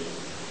like this,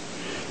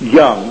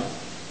 young,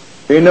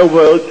 in a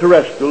world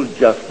terrestrial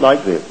just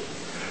like this,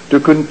 to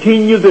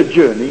continue the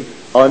journey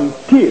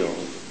until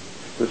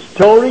the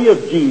story of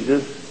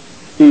Jesus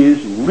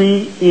is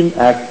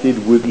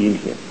reenacted within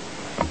him.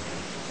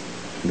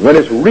 And when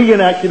it's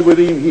reenacted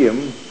within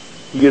him,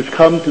 he has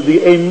come to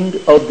the end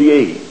of the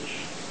age,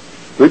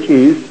 which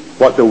is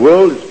what the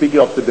world is speaking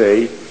of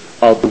today,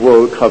 of the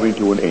world coming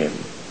to an end.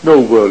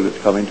 No world is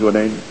coming to an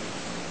end.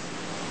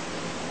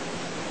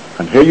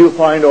 And here you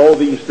find all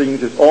these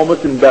things. It's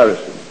almost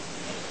embarrassing.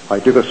 I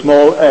took a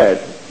small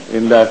ad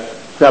in last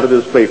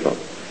Saturday's paper.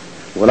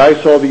 When I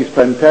saw these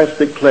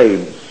fantastic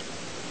claims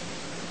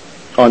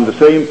on the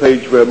same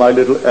page where my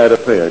little ad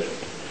appeared,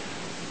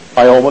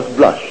 I almost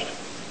blushed.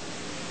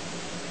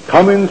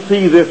 Come and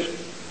see this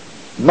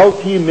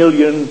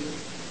multi-million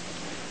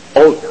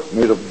oak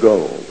made of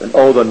gold, and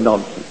all the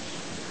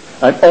nonsense,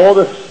 and all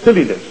the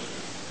silliness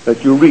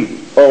that you read,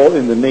 all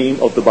in the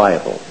name of the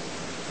Bible.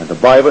 And the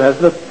Bible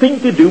has nothing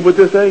to do with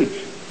this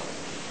age.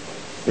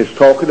 It's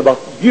talking about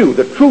you,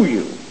 the true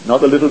you,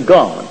 not the little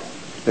garment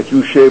that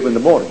you shave in the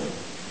morning.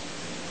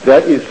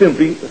 That is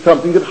simply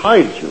something that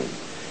hides you.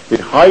 It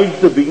hides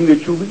the being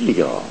that you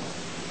really are.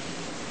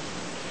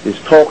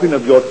 It's talking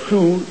of your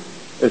true,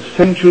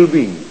 essential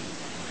being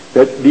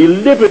that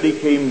deliberately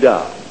came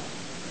down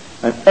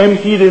and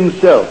emptied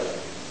himself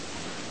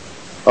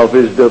of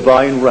his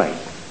divine right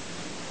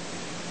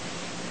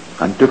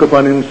and took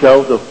upon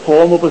himself the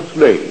form of a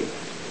slave.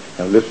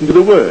 Now listen to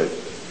the words.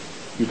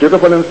 He took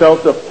upon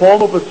himself the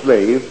form of a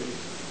slave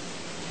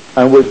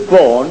and was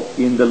born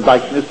in the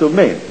likeness of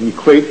men. He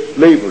equates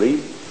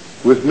slavery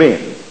with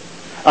men.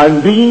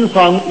 And being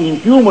found in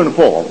human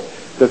form,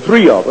 the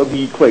three of them,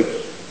 he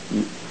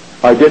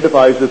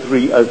identifies the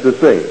three as the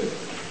same.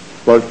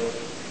 But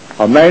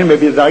a man may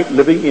be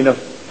living in a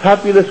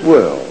fabulous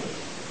world.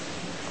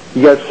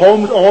 He has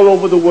homes all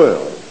over the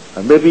world.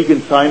 And maybe he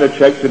can sign a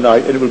check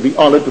tonight and it will be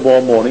honored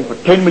tomorrow morning for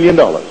 $10 million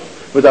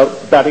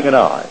without batting an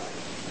eye.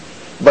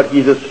 But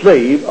he's a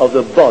slave of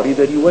the body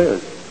that he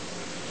wears.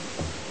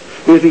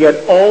 If he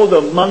had all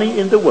the money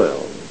in the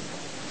world,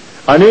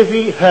 and if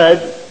he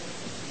had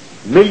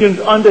millions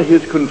under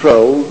his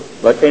control,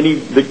 like any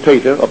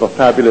dictator of a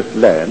fabulous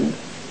land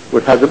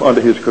would have them under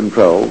his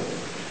control,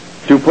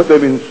 to put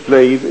them in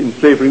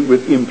slavery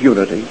with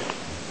impunity.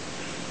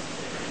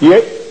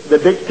 Yet the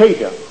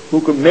dictator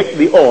who could make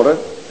the order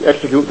to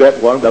execute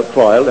that one without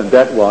trial and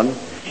that one,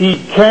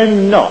 he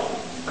cannot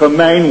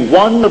command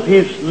one of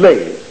his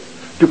slaves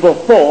to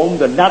perform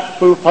the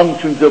natural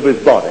functions of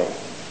his body.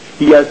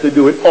 He has to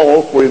do it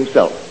all for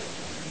himself.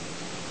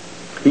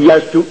 He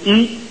has to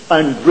eat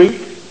and drink.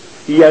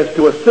 He has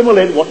to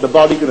assimilate what the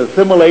body can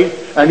assimilate,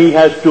 and he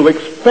has to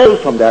expel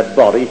from that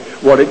body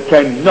what it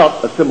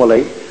cannot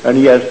assimilate, and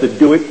he has to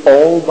do it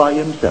all by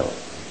himself.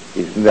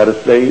 Isn't that a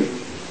slave?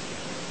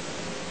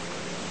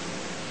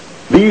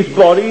 These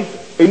bodies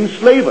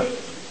enslave us.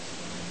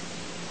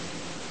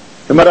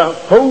 No matter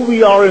who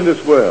we are in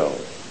this world,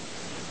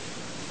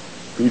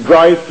 we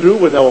drive through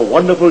with our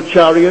wonderful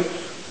chariots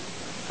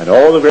and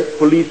all the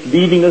police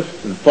leading us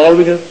and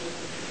following us,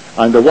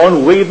 and the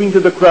one waving to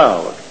the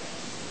crowd.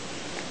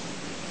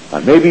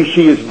 And maybe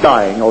she is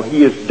dying or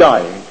he is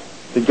dying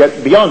to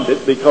get beyond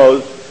it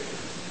because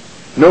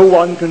no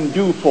one can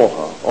do for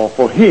her or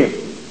for him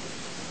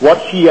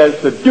what she has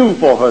to do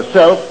for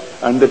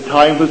herself, and the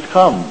time has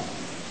come.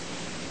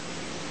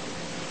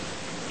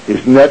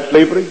 Isn't that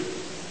slavery?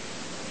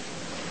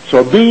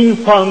 So being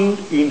found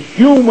in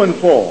human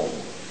form,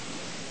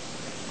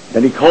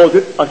 and he calls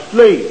it a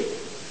slave.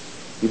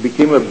 He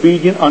became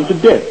obedient unto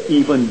death,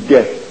 even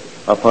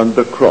death upon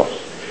the cross.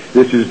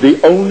 This is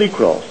the only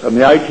cross. And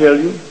may I tell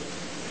you,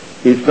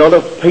 it's not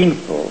a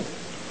painful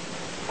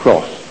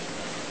cross.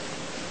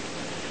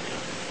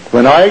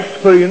 When I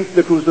experienced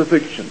the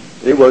crucifixion,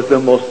 it was the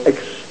most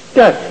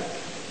ecstatic,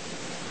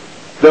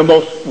 the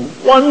most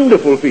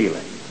wonderful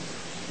feeling.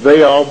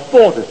 They are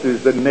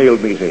vortices that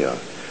nailed me there,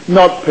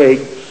 not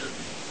pegs,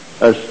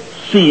 as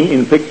seen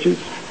in pictures.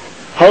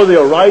 How they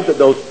arrived at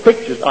those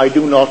pictures, I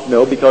do not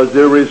know, because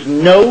there is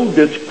no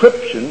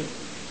description,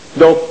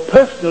 no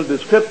personal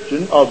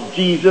description of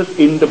Jesus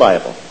in the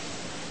Bible.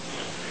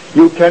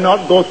 You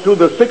cannot go through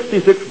the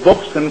 66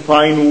 books and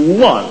find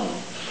one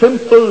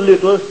simple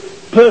little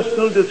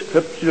personal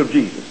description of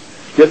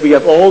Jesus. Yet we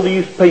have all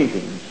these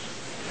paintings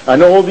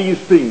and all these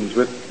things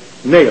with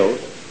nails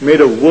made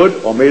of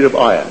wood or made of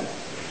iron.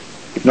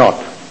 If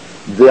not,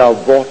 they are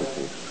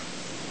vortices.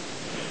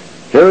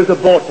 Here is a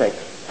vortex.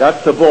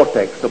 That's a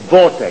vortex, a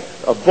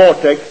vortex, a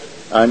vortex,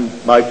 and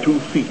my 2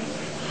 feet.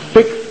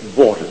 6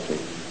 vortices.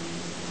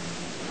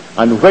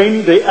 And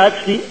when they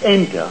actually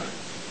enter,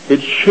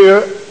 it's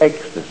sheer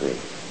ecstasy.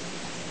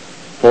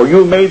 For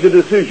you made the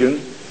decision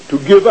to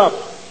give up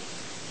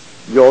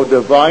your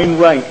divine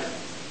rank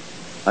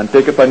and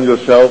take upon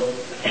yourself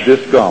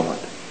this garment.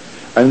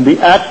 And the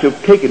act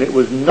of taking it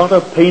was not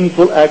a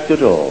painful act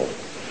at all.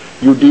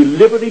 You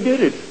deliberately did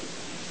it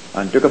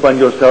and took upon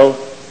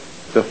yourself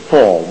the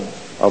form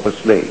of a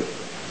slave.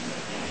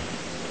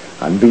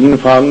 And being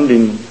found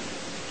in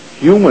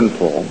human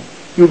form,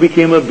 you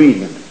became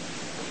obedient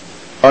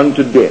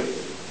unto death.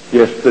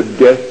 Yes, the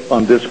death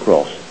on this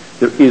cross.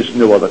 There is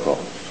no other cross.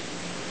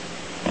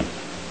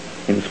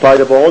 In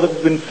spite of all that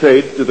has been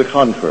said to the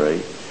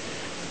contrary,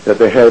 that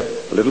they had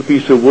a little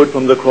piece of wood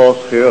from the cross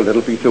here, a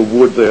little piece of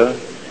wood there.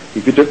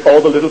 If you took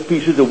all the little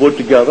pieces of wood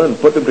together and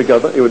put them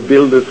together, it would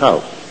build this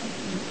house.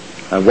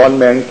 And one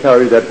man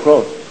carried that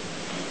cross.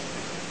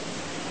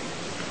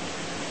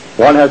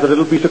 One has a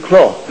little piece of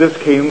cloth. This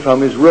came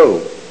from his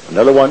robe.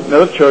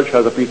 Another church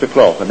has a piece of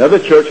cloth. Another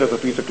church has a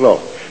piece of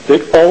cloth.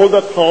 Take all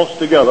the cloths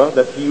together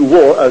that he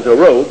wore as a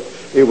robe,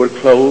 it would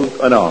clothe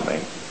an army.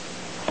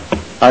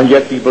 And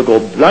yet people go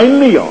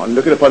blindly on,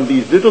 looking upon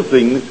these little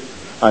things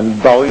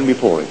and bowing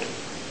before it.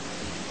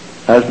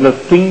 Has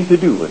nothing to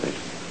do with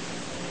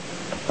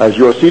it. As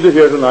you're seated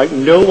here tonight,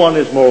 no one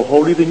is more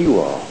holy than you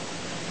are,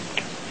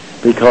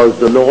 because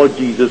the Lord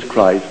Jesus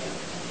Christ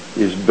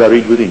is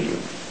buried within you.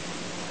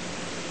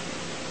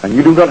 And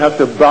you do not have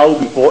to bow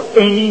before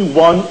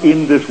anyone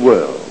in this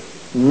world.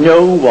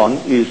 No one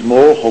is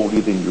more holy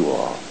than you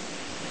are.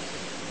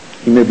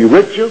 He may be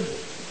richer,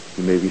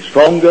 he may be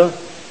stronger,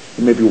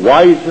 he may be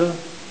wiser,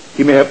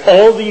 he may have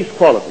all these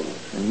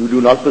qualities, and you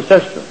do not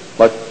possess them,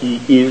 but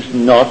he is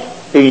not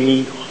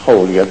any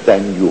holier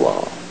than you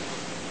are.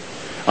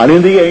 And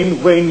in the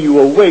end, when you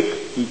awake,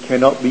 he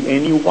cannot be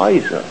any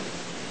wiser,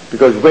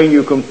 because when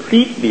you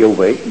completely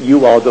awake,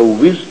 you are the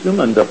wisdom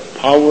and the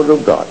power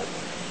of God,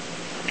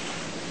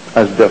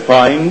 as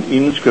defined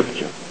in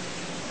Scripture.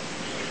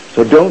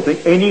 So don't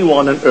think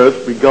anyone on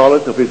earth,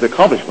 regardless of his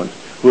accomplishments,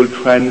 will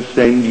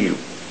transcend you.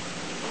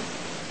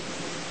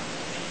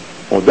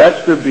 For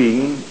that's the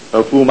being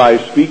of whom I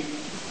speak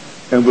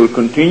and will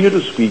continue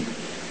to speak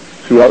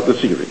throughout the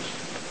series.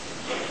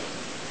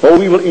 Or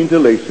we will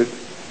interlace it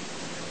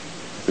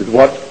with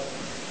what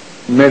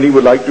many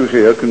would like to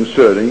hear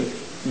concerning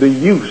the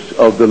use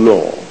of the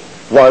law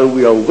while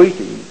we are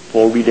waiting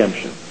for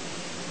redemption.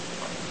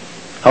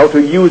 How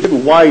to use it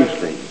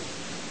wisely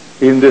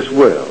in this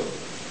world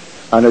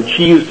and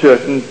achieve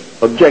certain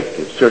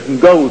objectives, certain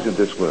goals in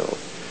this world.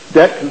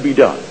 That can be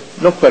done.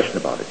 No question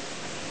about it.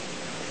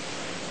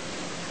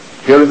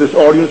 Here in this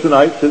audience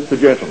tonight sits the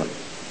gentleman,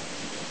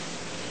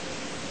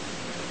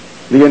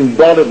 the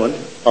embodiment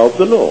of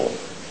the law.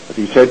 As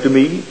he said to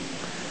me,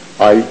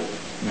 I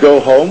go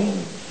home,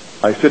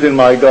 I sit in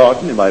my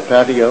garden, in my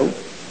patio,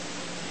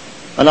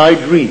 and I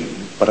dream,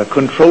 but a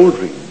controlled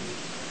dream.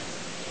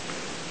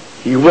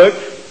 He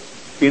worked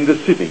in the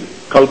city,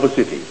 Culver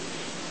City.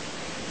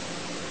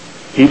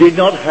 He did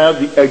not have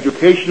the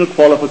educational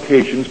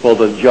qualifications for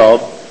the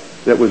job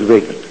that was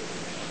vacant.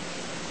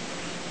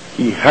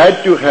 He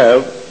had to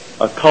have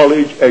a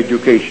college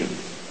education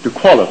to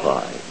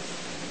qualify.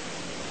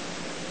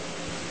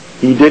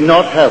 He did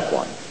not have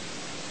one.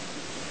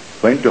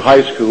 Went to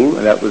high school,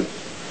 and that was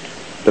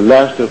the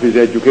last of his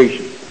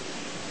education.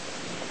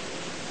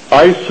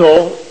 I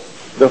saw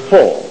the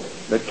fall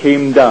that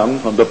came down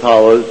from the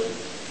powers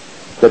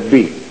that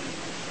be.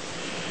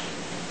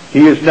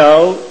 He is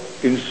now,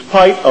 in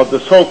spite of the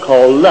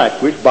so-called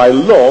lack which by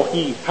law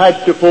he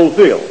had to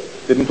fulfill,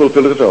 didn't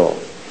fulfill it at all,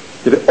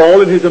 did it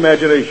all in his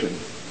imagination.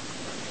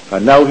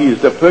 And now he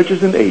is the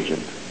purchasing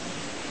agent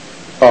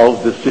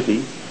of the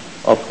city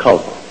of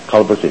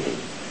Culver City.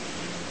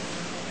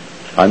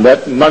 And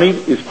that money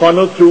is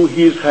funneled through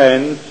his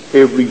hands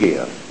every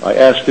year. I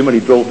asked him, and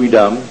he drove me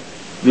down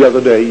the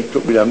other day. He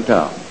took me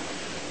downtown.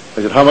 I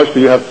said, how much do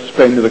you have to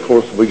spend in the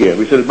course of a year?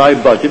 He said, my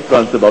budget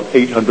runs about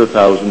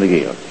 $800,000 a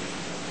year.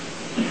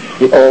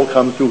 It all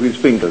comes through his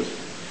fingers.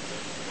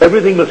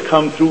 Everything must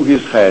come through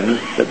his hands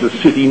that the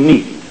city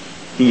needs.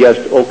 He has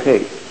to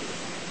okay.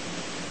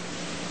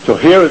 So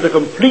here is a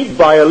complete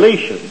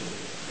violation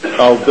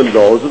of the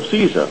laws of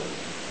Caesar.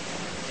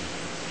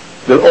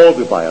 They'll all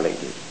be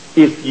violated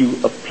if you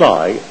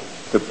apply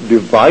the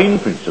divine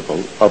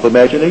principle of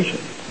imagination.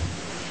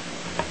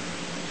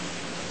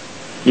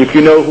 If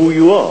you know who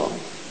you are.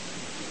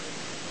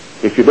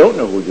 If you don't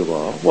know who you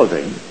are, well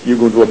then, you're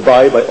going to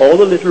abide by all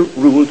the little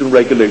rules and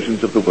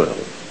regulations of the world.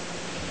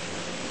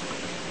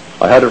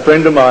 I had a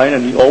friend of mine,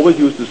 and he always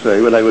used to say,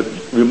 when I would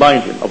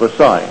remind him of a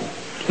sign,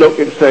 look,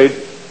 it said,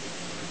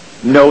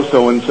 no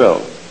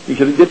so-and-so. He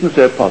said, it didn't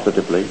say it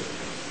positively.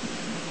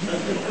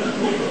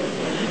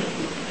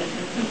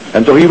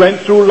 And so he went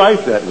through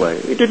life that way.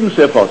 It didn't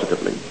say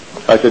positively.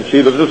 I said,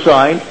 see, there's a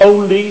sign,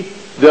 only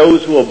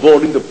those who are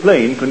boarding the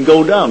plane can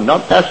go down,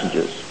 not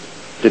passengers.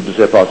 Didn't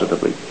say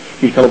positively.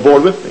 He'd come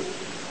aboard with me.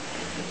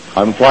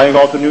 I'm flying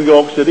off to New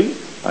York City,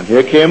 and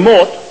here came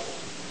Mort,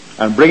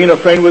 and bringing a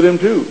friend with him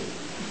too.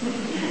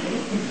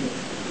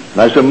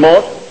 And I said,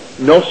 Mort,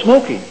 no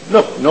smoking.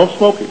 Look, no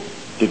smoking.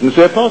 Didn't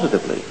say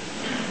positively.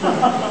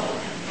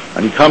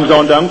 And he comes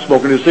on down,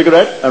 smoking his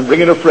cigarette, and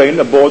bringing a friend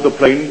aboard the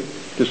plane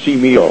to see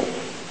me off.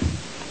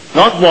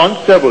 Not once,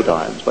 several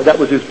times, but that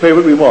was his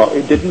favorite remark.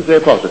 It didn't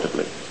say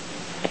positively.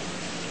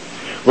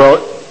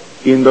 Well,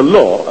 in the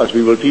law, as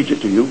we will teach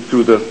it to you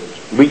through the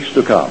weeks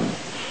to come,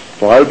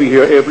 for I'll be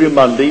here every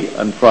Monday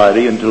and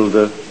Friday until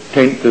the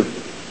 10th of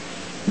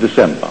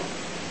December.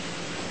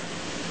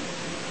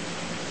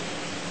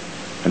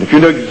 And if you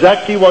know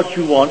exactly what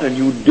you want and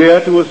you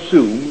dare to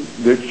assume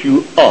that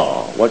you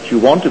are what you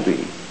want to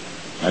be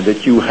and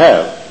that you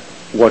have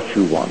what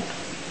you want,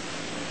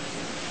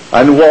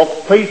 and walk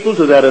faithful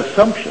to that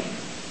assumption,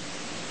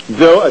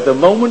 though at the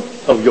moment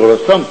of your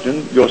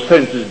assumption your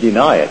senses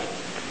deny it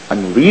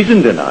and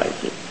reason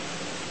denies it,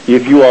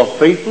 if you are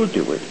faithful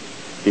to it,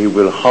 it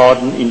will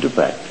harden into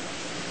fact.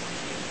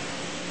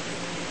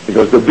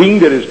 Because the being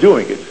that is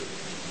doing it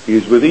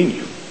is within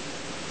you.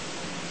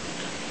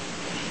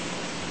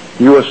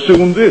 You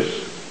assume this.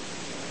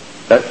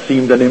 That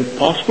seemed an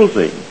impossible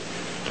thing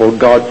for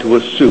God to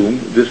assume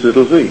this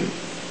little thing.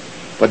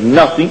 But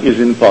nothing is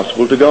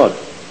impossible to God.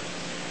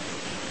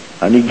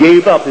 And he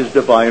gave up his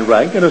divine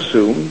rank and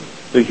assumed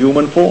the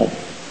human form.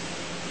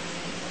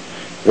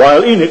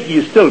 While in it he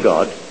is still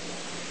God.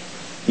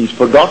 He's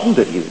forgotten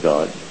that he is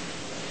God.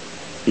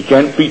 He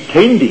can't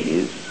pretend he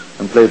is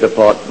and play the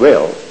part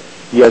well.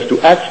 He has to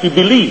actually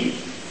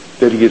believe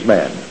that he is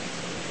man.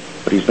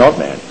 But he's not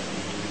man.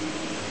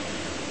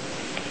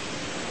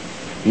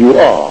 You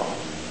are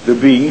the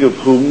being of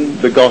whom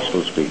the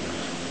gospel speaks.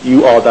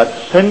 You are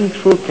that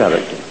central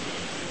character,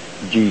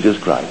 Jesus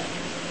Christ.